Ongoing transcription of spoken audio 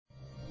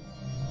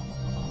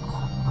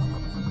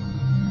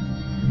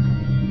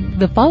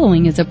The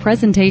following is a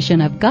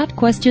presentation of Got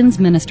Questions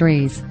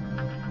Ministries.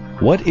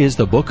 What is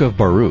the Book of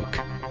Baruch?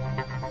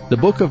 The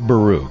Book of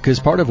Baruch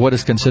is part of what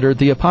is considered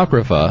the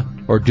Apocrypha,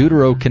 or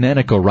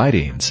Deuterocanonical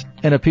writings,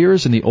 and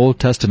appears in the Old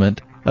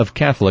Testament of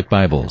Catholic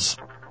Bibles.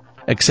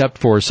 Except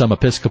for some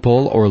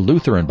Episcopal or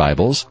Lutheran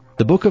Bibles,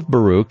 the Book of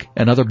Baruch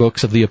and other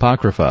books of the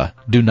Apocrypha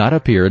do not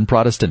appear in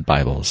Protestant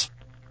Bibles.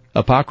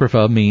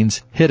 Apocrypha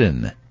means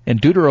hidden, and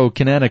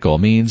Deuterocanonical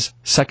means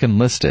second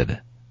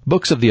listed.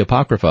 Books of the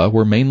Apocrypha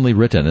were mainly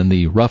written in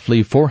the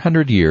roughly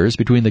 400 years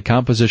between the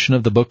composition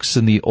of the books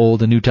in the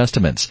Old and New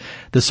Testaments,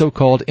 the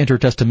so-called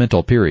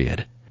intertestamental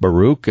period.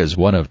 Baruch is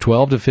one of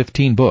 12 to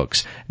 15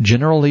 books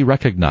generally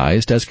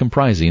recognized as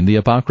comprising the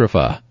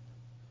Apocrypha.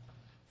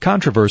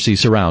 Controversy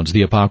surrounds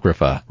the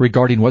Apocrypha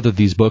regarding whether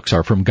these books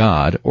are from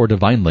God or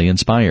divinely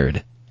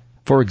inspired.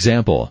 For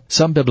example,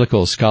 some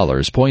biblical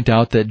scholars point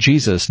out that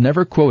Jesus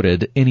never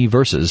quoted any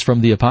verses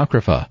from the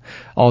Apocrypha,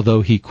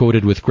 although he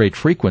quoted with great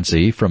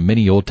frequency from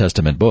many Old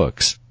Testament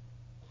books.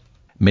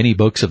 Many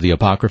books of the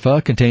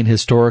Apocrypha contain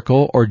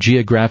historical or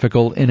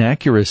geographical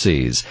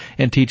inaccuracies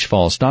and teach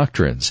false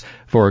doctrines.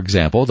 For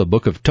example, the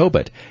book of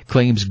Tobit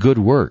claims good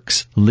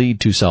works lead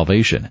to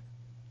salvation.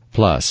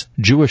 Plus,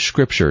 Jewish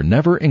scripture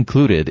never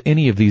included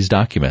any of these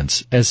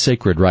documents as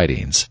sacred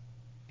writings.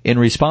 In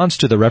response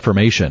to the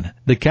Reformation,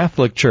 the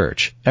Catholic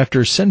Church,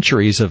 after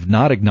centuries of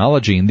not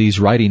acknowledging these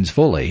writings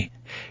fully,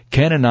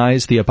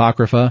 canonized the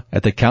Apocrypha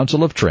at the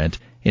Council of Trent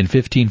in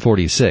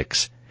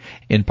 1546,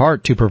 in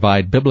part to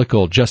provide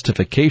biblical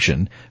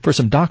justification for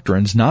some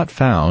doctrines not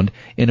found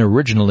in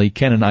originally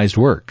canonized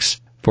works.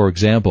 For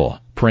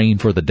example, praying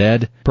for the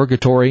dead,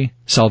 purgatory,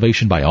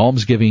 salvation by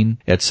almsgiving,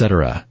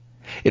 etc.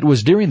 It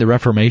was during the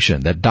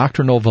Reformation that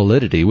doctrinal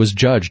validity was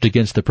judged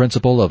against the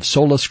principle of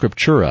sola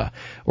scriptura,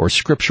 or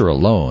Scripture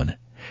alone.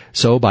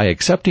 So by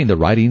accepting the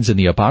writings in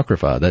the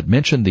Apocrypha that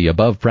mention the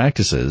above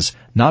practices,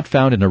 not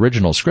found in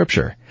original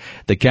Scripture,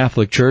 the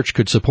Catholic Church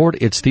could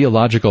support its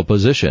theological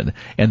position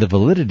and the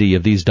validity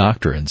of these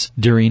doctrines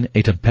during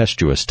a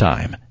tempestuous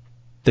time.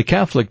 The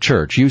Catholic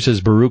Church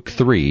uses Baruch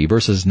 3,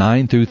 verses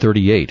 9 through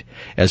 38,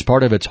 as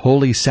part of its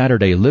Holy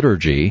Saturday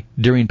liturgy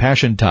during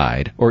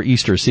Passiontide, or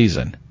Easter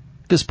season.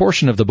 This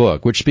portion of the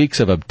book, which speaks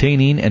of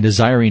obtaining and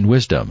desiring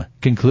wisdom,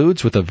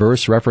 concludes with a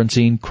verse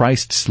referencing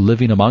Christ's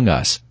living among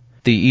us.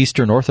 The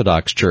Eastern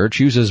Orthodox Church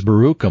uses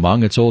Baruch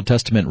among its Old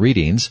Testament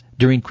readings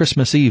during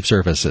Christmas Eve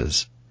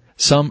services.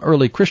 Some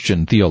early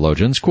Christian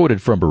theologians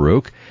quoted from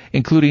Baruch,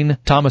 including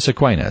Thomas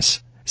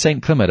Aquinas,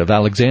 St. Clement of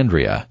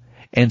Alexandria,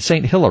 and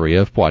St. Hilary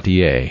of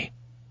Poitiers.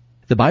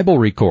 The Bible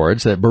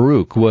records that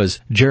Baruch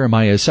was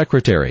Jeremiah's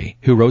secretary,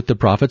 who wrote the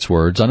prophet's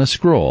words on a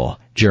scroll,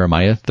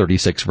 Jeremiah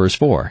 36 verse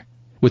 4.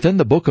 Within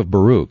the book of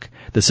Baruch,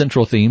 the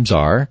central themes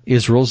are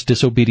Israel's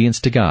disobedience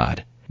to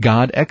God,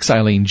 God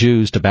exiling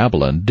Jews to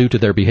Babylon due to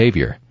their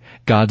behavior,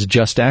 God's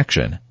just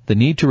action, the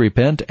need to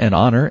repent and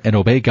honor and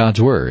obey God's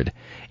word,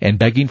 and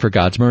begging for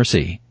God's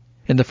mercy.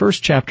 In the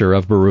first chapter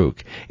of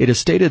Baruch, it is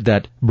stated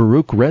that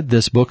Baruch read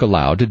this book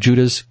aloud to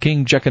Judah's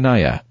king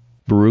Jeconiah,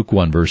 Baruch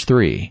 1 verse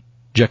 3.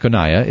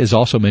 Jeconiah is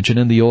also mentioned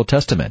in the Old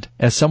Testament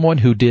as someone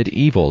who did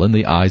evil in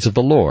the eyes of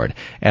the Lord,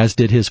 as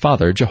did his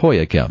father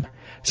Jehoiakim,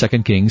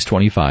 2 Kings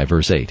 25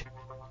 verse 8.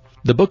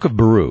 The book of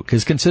Baruch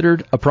is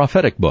considered a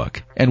prophetic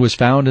book and was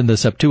found in the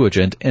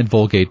Septuagint and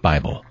Vulgate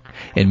Bible.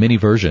 In many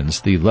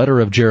versions, the letter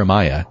of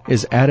Jeremiah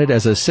is added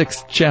as a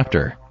 6th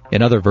chapter.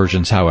 In other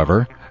versions,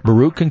 however,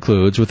 Baruch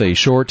concludes with a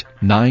short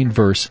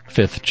 9-verse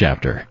 5th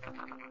chapter.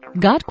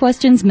 Got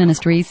Questions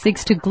Ministries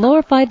seeks to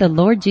glorify the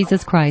Lord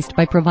Jesus Christ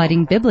by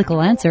providing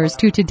biblical answers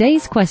to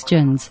today's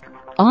questions.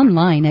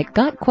 Online at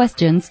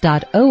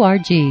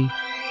gotquestions.org.